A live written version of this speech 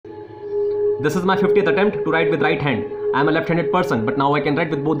This is my 50th attempt to write with right hand. I am a left-handed person, but now I can write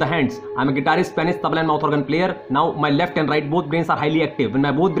with both the hands. I am a guitarist, pianist, tabla and mouth organ player. Now my left and right both brains are highly active. When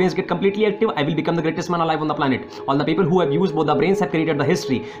my both brains get completely active, I will become the greatest man alive on the planet. All the people who have used both the brains have created the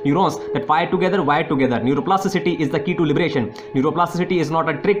history. Neurons that fire together, wire together. Neuroplasticity is the key to liberation. Neuroplasticity is not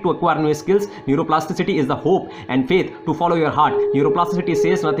a trick to acquire new skills. Neuroplasticity is the hope and faith to follow your heart. Neuroplasticity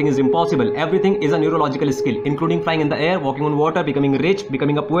says nothing is impossible. Everything is a neurological skill, including flying in the air, walking on water, becoming rich,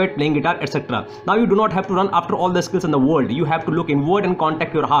 becoming a poet, playing guitar, etc. Now you do not have to run after all the skills in the world. You have to look inward and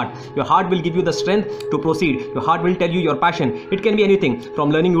contact your heart. Your heart will give you the strength to proceed. Your heart will tell you your passion. It can be anything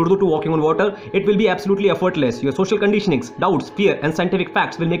from learning Urdu to walking on water. It will be absolutely effortless. Your social conditionings, doubts, fear and scientific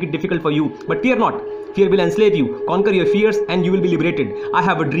facts will make it difficult for you. But fear not. Fear will enslave you. Conquer your fears and you will be liberated. I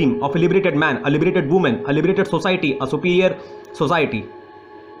have a dream of a liberated man, a liberated woman, a liberated society, a superior society.